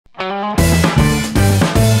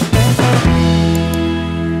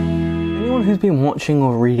who's been watching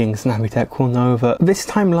or reading Snappy-Tech will know that this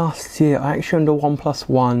time last year I actually owned a OnePlus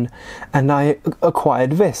One, and I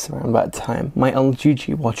acquired this around that time, my LG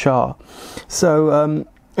G Watch R. So,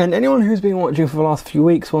 and anyone who's been watching for the last few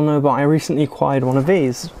weeks will know that I recently acquired one of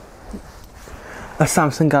these. A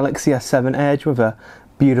Samsung Galaxy S7 Edge with a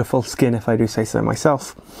beautiful skin, if I do say so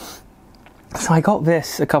myself. So I got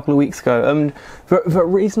this a couple of weeks ago, and the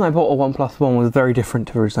reason I bought a OnePlus One was very different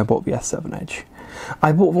to the reason I bought the S7 Edge.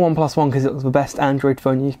 I bought the OnePlus One because it was the best Android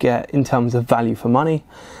phone you could get in terms of value for money,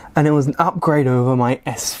 and it was an upgrade over my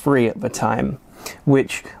S3 at the time,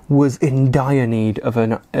 which was in dire need of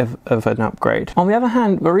an upgrade. On the other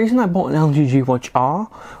hand, the reason I bought an LG G Watch R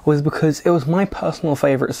was because it was my personal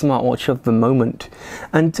favourite smartwatch of the moment.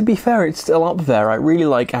 And to be fair, it's still up there. I really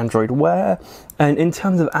like Android Wear, and in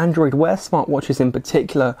terms of Android Wear smartwatches in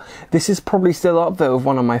particular, this is probably still up there with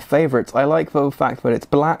one of my favourites. I like the fact that it's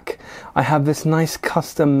black. I have this nice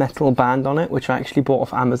custom metal band on it, which I actually bought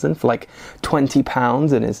off Amazon for like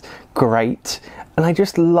 £20 and is great. And I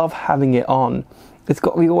just love having it on. It's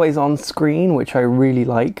got the always on screen, which I really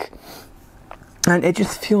like. And it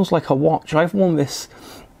just feels like a watch. I've worn this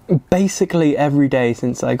basically every day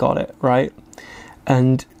since I got it, right?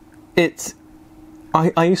 And it's...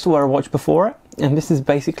 I used to wear a watch before it, and this is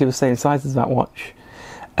basically the same size as that watch.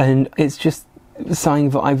 And it's just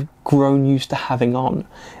something that I've grown used to having on.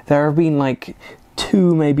 There have been like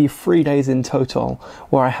 2, maybe 3 days in total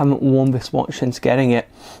where I haven't worn this watch since getting it,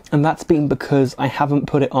 and that's been because I haven't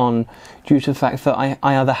put it on due to the fact that I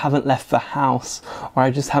either haven't left the house or I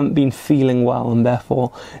just haven't been feeling well and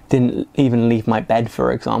therefore didn't even leave my bed,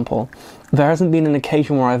 for example. There hasn't been an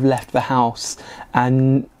occasion where I've left the house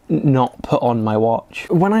and not put on my watch.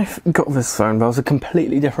 When I got this phone, there was a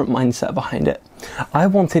completely different mindset behind it. I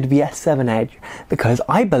wanted the S7 Edge because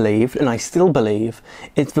I believed, and I still believe,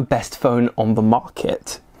 it's the best phone on the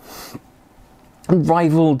market.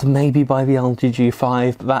 Rivaled maybe by the LG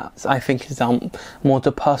G5, but that I think is more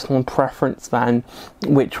to personal preference than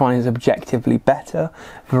which one is objectively better.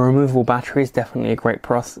 The removable battery is definitely a great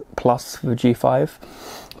plus for the G5,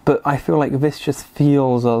 but I feel like this just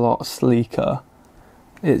feels a lot sleeker.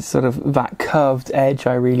 It's sort of that curved edge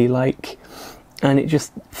I really like, and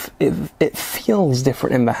it feels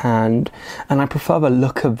different in the hand, and I prefer the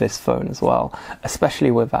look of this phone as well,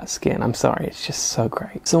 especially with that skin. I'm sorry, it's just so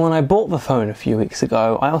great. So when I bought the phone a few weeks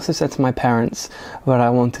ago, I also said to my parents that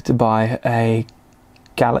I wanted to buy a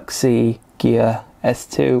Galaxy Gear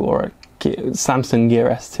S2 or a Samsung Gear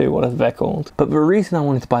S2, whatever they're called. But the reason I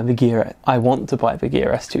want to buy the Gear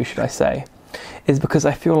S2, should I say, is because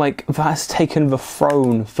I feel like that's taken the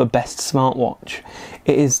throne for best smartwatch.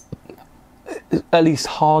 It is, at least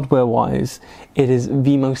hardware-wise, it is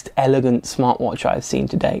the most elegant smartwatch I've seen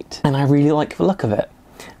to date, and I really like the look of it.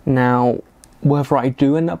 Now, whether I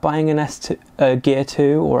do end up buying a Gear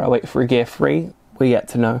 2 or I wait for a Gear 3, we're yet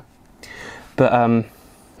to know. But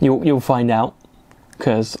you'll find out,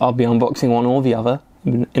 because I'll be unboxing one or the other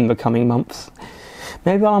in the coming months.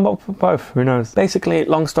 Maybe I'll unbox both, who knows. Basically,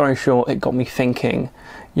 long story short, it got me thinking,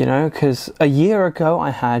 you know, because a year ago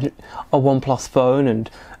I had a OnePlus phone and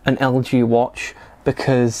an LG watch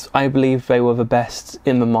because I believed they were the best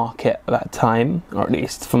in the market at that time, or at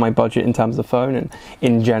least for my budget in terms of phone and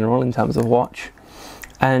in general in terms of watch.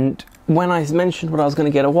 And when I mentioned that I was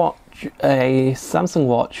going to get a Samsung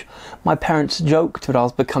watch, my parents joked that I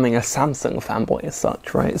was becoming a Samsung fanboy as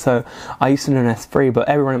such, right? So I used to own an S3, but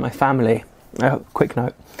everyone in my family... quick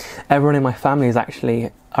note, everyone in my family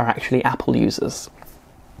are actually Apple users,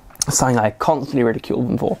 something I constantly ridicule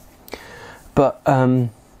them for. But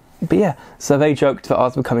yeah, so they joked that I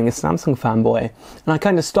was becoming a Samsung fanboy, and I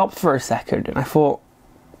kind of stopped for a second and I thought,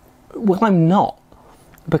 well, I'm not,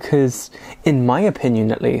 because in my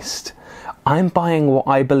opinion at least, I'm buying what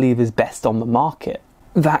I believe is best on the market.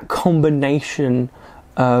 That combination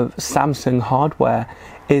of Samsung hardware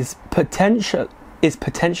is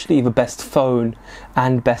potentially the best phone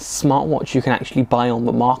and best smartwatch you can actually buy on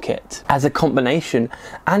the market. As a combination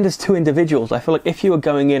and as two individuals, I feel like if you were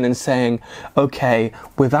going in and saying, okay,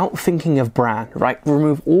 without thinking of brand, right,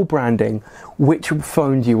 remove all branding, which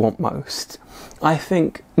phone do you want most? I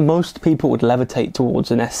think most people would levitate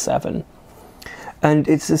towards an S7. And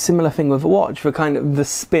it's a similar thing with a watch, the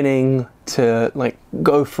spinning to like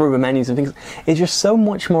go through the menus and things. It's just so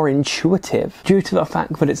much more intuitive due to the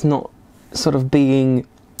fact that it's not sort of being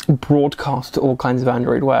broadcast to all kinds of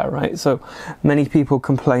Android Wear, right? So many people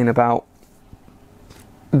complain about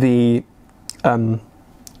the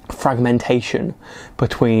fragmentation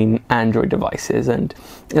between Android devices, and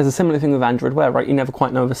there's a similar thing with Android Wear, right? You never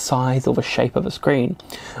quite know the size or the shape of a screen,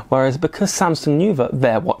 whereas because Samsung knew that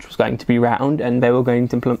their watch was going to be round and they were going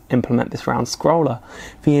to implement this round scroller,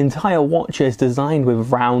 the entire watch is designed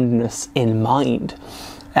with roundness in mind.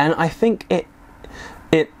 And I think it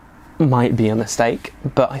might be a mistake,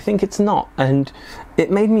 but I think it's not, and it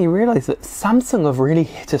made me realise that Samsung have really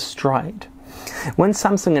hit a stride. When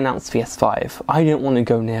Samsung announced the S5, I didn't want to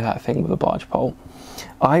go near that thing with a barge pole.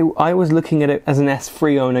 I was looking at it as an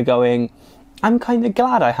S3 owner going, I'm kind of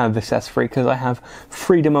glad I have this S3 because I have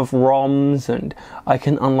freedom of ROMs and I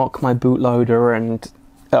can unlock my bootloader and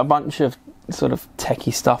a bunch of sort of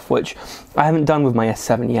techie stuff, which I haven't done with my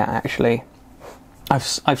S7 yet, actually.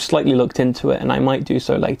 I've slightly looked into it and I might do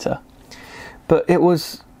so later. But it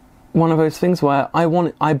was one of those things where I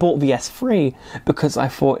bought the S3 because I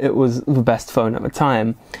thought it was the best phone at the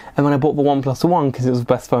time, and then I bought the OnePlus One because it was the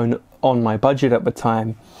best phone on my budget at the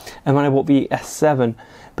time, and then I bought the S7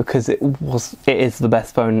 because it is the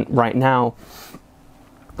best phone right now.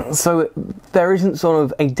 So there isn't sort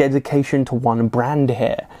of a dedication to one brand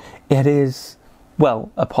here. It is, well,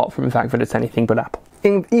 apart from the fact that it's anything but Apple.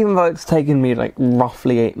 Even though it's taken me like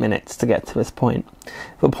roughly 8 minutes to get to this point,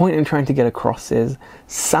 the point I'm trying to get across is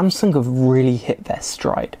Samsung have really hit their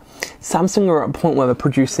stride. Samsung are at a point where they're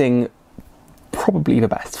producing probably the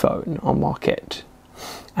best phone on market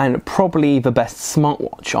and probably the best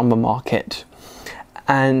smartwatch on the market,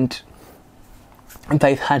 and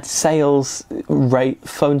they've had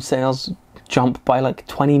phone sales jump by like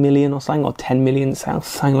 20 million or something, or 10 million sales,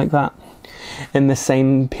 something like that, in the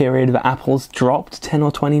same period that Apple's dropped 10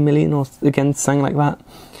 or 20 million, or again, something like that.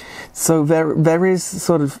 So there is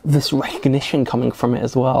sort of this recognition coming from it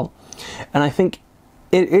as well. And I think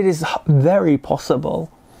it is very possible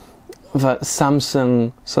that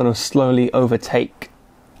Samsung sort of slowly overtake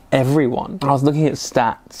everyone. I was looking at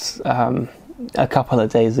stats a couple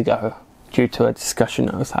of days ago due to a discussion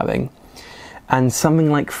I was having, and something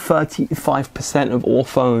like 35% of all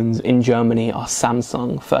phones in Germany are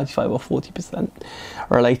Samsung, 35 or 40%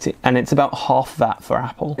 related, and it's about half that for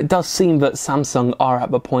Apple. It does seem that Samsung are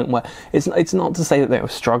at the point where it's not to say that they were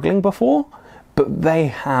struggling before, but they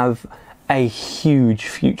have a huge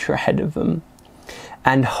future ahead of them.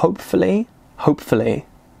 And hopefully,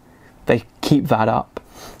 they keep that up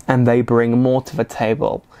and they bring more to the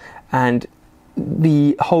table. And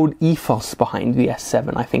the whole ethos behind the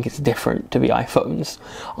S7, I think, is different to the iPhones.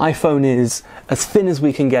 iPhone is as thin as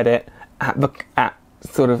we can get it at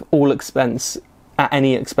sort of all expense, at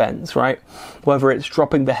any expense, right? Whether it's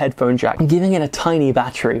dropping the headphone jack, giving it a tiny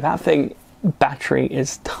battery. That battery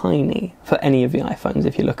is tiny for any of the iPhones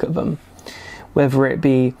if you look at them. Whether it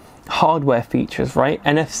be hardware features, right?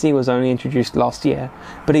 NFC was only introduced last year,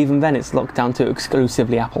 but even then it's locked down to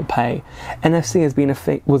exclusively Apple Pay. NFC has been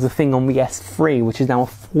was a thing on the S3, which is now a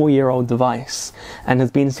 4-year-old device, and has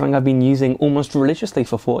been something I've been using almost religiously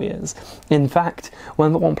for 4 years. In fact,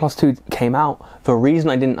 when the OnePlus 2 came out, the reason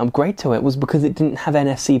I didn't upgrade to it was because it didn't have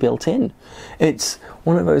NFC built in. It's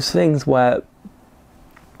one of those things where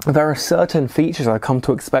there are certain features I've come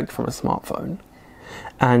to expect from a smartphone,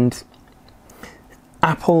 and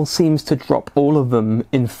Apple seems to drop all of them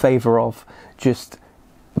in favour of just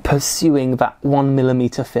pursuing that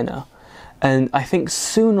 1mm thinner. And I think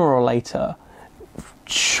sooner or later,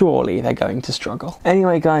 surely they're going to struggle.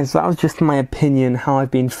 Anyway guys, that was just my opinion, how I've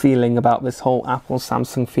been feeling about this whole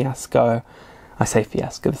Apple-Samsung fiasco. I say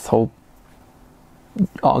fiasco, this whole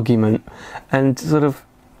argument. And sort of,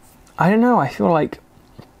 I don't know, I feel like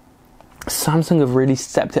Samsung have really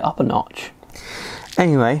stepped it up a notch.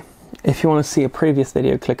 Anyway, if you want to see a previous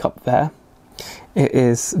video, click up there. It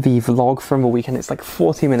is the vlog from the weekend. It's like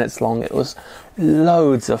 40 minutes long. It was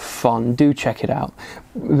loads of fun. Do check it out.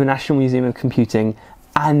 The National Museum of Computing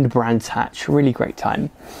and Brands Hatch. Really great time.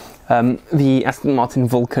 The Aston Martin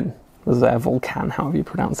Vulcan was there. Vulcan, however you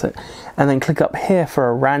pronounce it. And then click up here for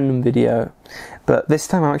a random video. But this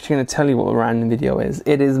time I'm actually going to tell you what the random video is.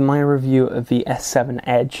 It is my review of the S7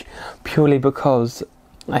 Edge, purely because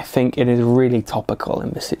I think it is really topical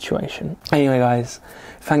in this situation. Anyway guys,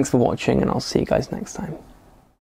 thanks for watching and I'll see you guys next time.